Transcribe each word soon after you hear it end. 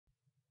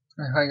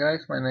Hi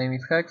guys, my name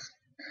is Hex.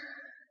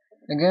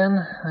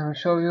 Again, I will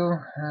show you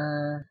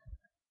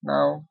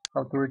now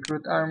how to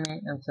recruit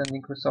army and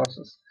sending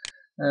resources.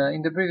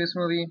 In the previous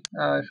movie,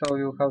 I showed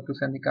you how to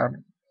sending army.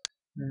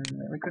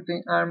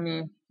 Recruiting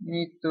army, you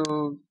need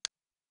to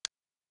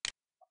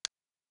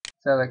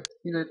select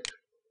village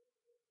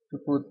to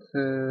put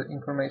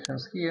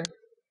informations here.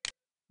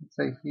 Let's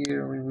say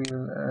here we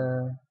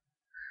will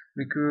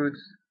recruit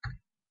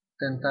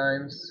 10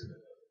 times.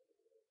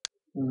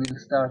 We will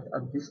start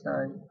at this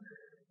time.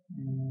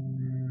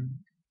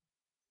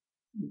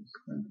 It's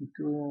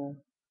 22.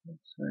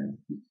 Let's say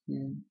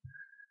 15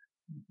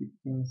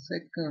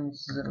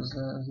 seconds,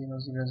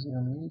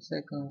 0.000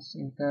 milliseconds,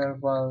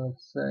 interval,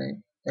 let's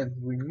say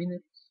every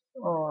minute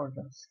or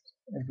just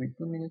every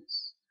 2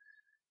 minutes.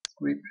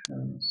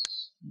 Description,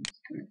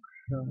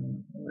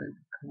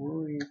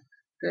 recruit,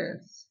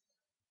 test,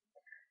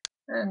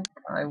 and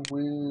I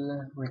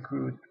will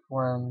recruit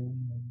 1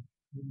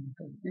 minute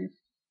of this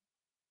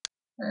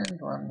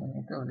and 1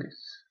 minute of this.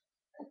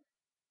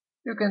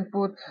 You can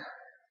put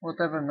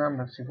whatever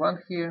numbers you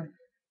want here.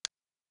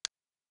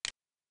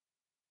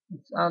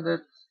 It's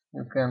added.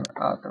 You can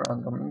add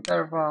random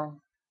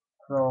interval.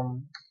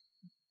 From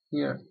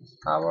here is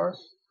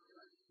hours,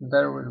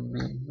 there will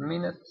be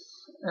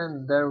minutes,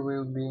 and there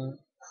will be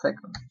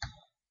seconds.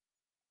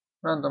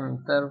 Random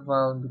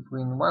interval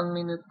between 1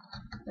 minute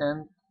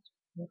and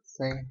let's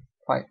say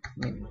 5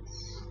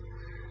 minutes.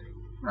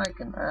 I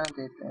can add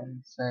it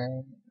and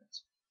say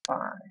it's 5.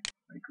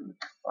 Very good.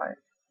 5.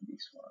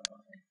 This one.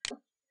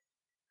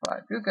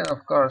 5. You can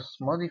of course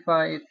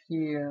modify it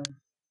here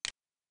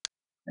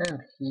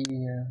and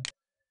here.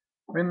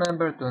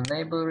 Remember to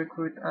enable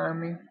recruit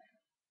army.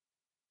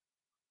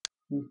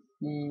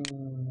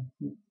 15.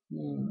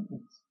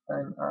 It's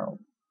time out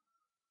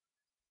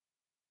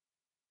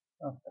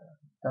after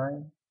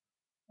time,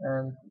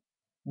 and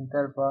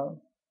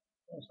interval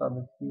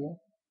also here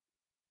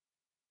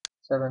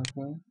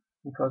 17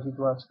 because it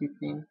was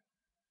 15.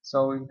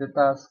 So if the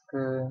task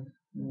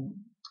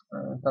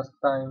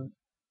time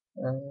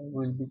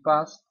will be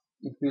passed,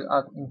 it will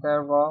add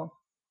interval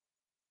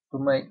to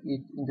make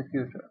it in the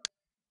future.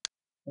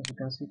 As you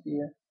can see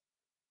here,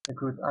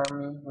 recruit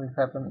army will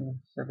happen in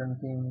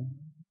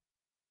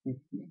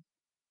 1750.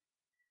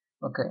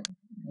 Okay,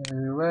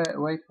 we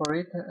wait for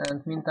it,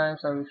 and meantime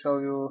I will show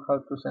you how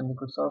to send the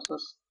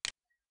resources.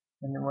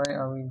 Anyway,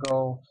 I will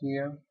go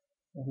here.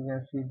 As you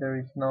can see, there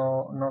is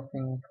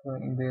nothing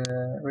in the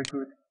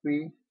recruit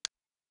tree,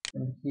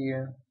 and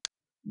here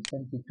is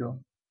empty too.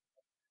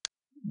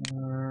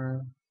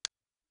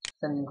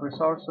 Sending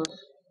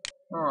resources.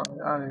 Oh,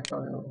 I will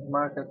show you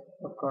market,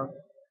 of course.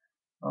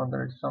 Oh,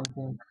 there is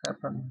something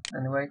happen.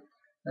 Anyway,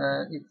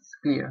 it's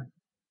clear.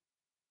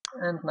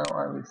 And now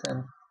I will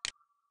send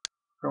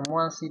from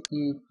one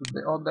city to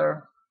the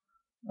other.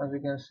 As you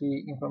can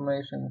see,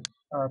 information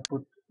are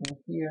put in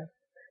here.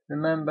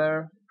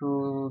 Remember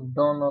to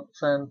do not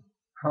send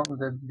from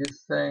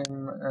this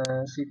same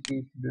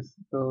city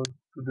to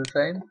the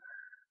same.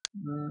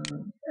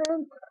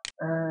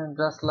 And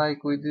just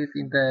like we did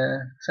in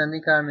the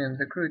sending army and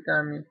recruit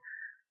army,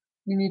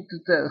 we need to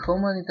tell how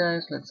many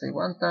times, let's say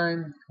 1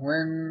 time,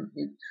 when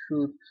it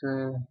should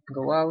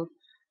go out.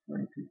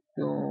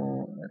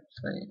 22,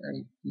 let's say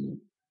 80,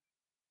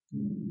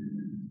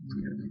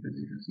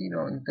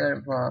 0.000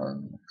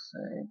 interval, let's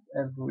say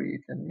every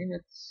 10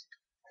 minutes.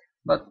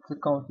 But the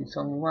count is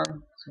only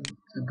one, so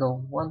to go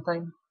 1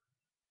 time,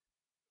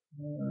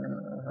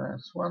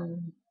 as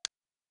 1,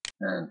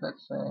 and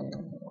let's say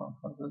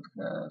 100,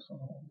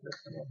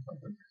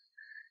 100,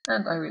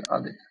 and I will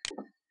add it.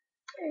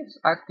 It's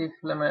active.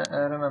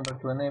 Remember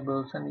to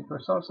enable sending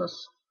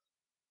resources.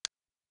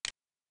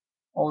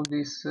 All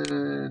this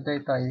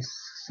data is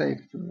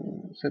saved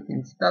to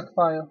settings.dat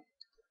file,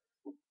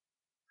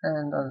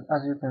 and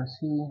as you can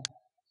see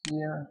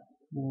here,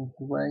 you need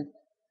to wait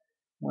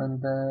when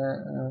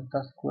the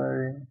task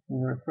query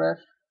will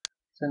refresh.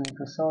 Sending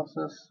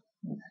resources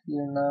is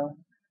here now.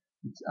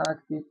 It's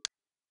active,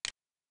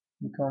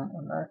 become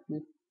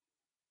inactive,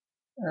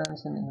 and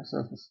sending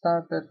resources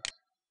started.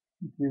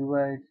 It will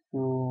wait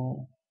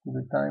to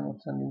the time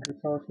of sending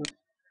resources,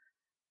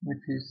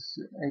 which is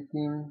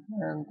 18,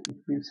 and it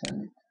will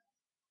send it.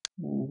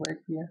 We will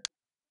wait here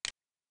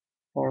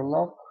for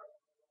log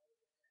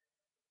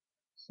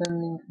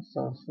sending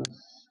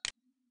resources,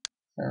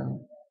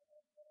 send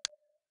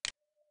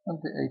on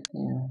the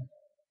 18,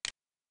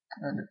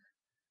 and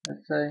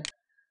let's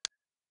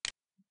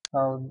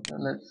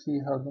see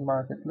how the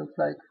market looks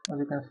like. As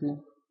you can see,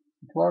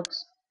 it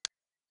works.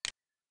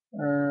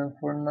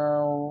 For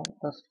now,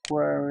 task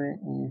query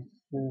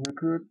is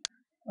recruit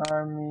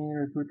army.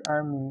 Recruit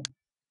army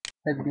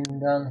has been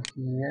done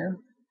here.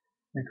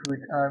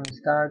 Recruit army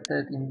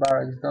started, in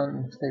barracks done,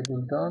 in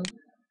stable done.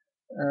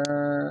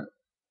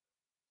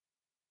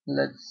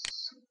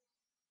 Let's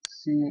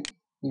see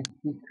if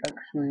it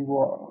actually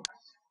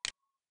works.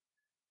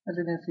 As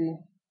you can see,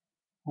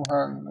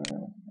 one,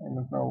 I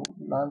don't know,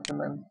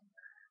 Lanceman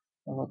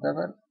or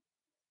whatever,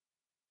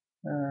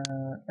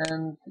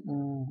 and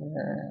in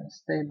the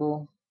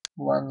stable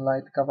one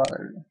light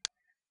cavalry.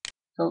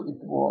 So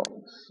it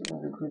works.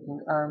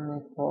 Recruiting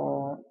army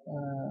for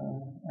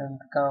and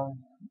count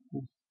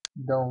is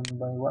down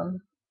by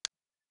 1.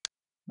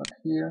 But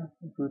here,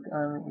 recruit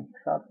army, it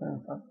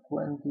happens at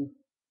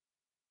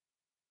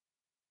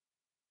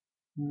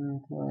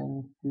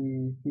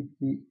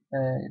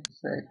 58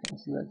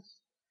 seconds. Let's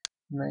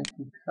make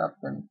it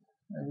happen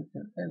a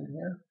little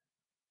earlier.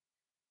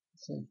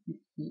 Say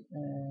 50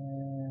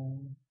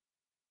 and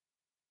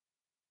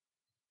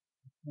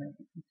make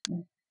it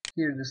 50.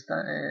 Here this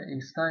time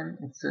is time.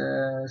 It's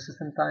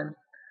system time.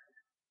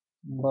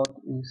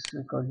 Bot is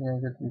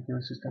coordinated with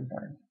your system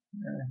time.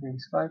 Here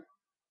is 5.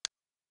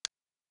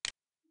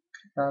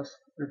 Task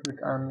recruit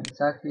army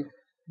is active.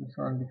 This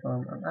one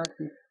becomes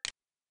inactive,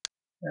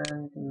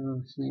 and we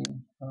will see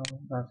how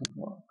does it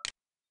work.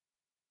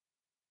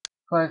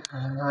 5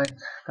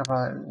 light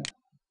cavalry.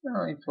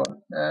 No, it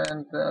worked.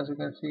 And as you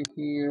can see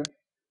here,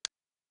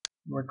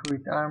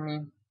 recruit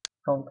army,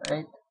 count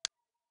 8.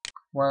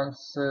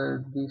 Once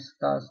this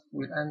task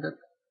will end it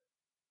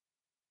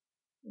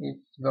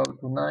go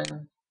to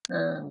 9,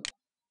 and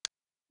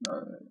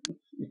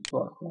it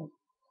worked.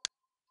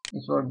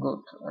 It worked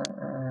good,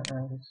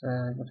 and it's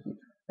a good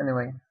feature.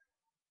 Anyway,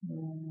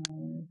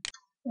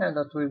 yeah,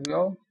 that will be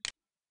all,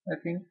 I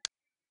think.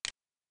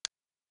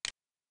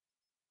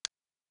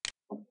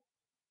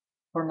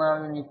 For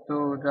now, you need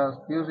to just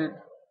use it,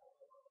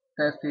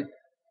 test it,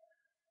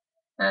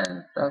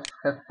 and just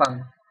have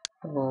fun.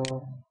 So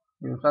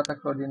use attack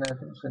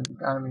coordinators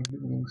and army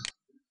buildings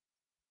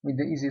with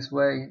the easiest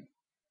way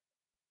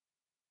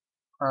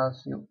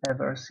as you've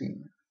ever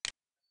seen.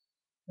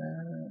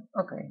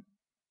 Okay,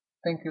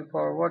 thank you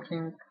for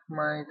watching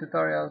my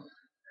tutorials.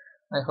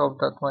 I hope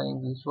that my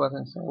English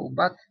wasn't so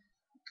bad.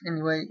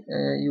 Anyway,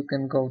 you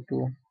can go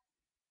to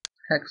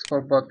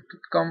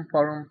hexforbot.com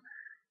forum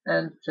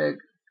and check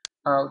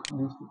out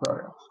these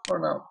tutorials. For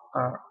now,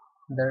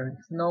 there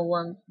is no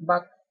one,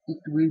 but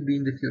it will be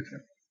in the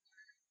future.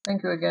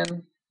 Thank you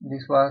again.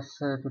 This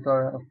was a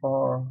tutorial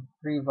for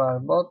Trivial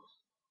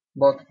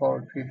bot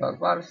for Trivial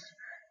Vars.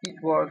 It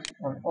works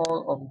on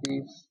all of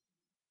these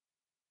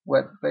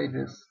web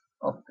pages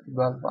of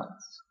Trivial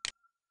Vars.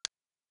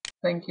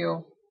 Thank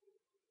you,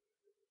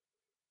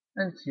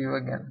 and see you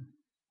again.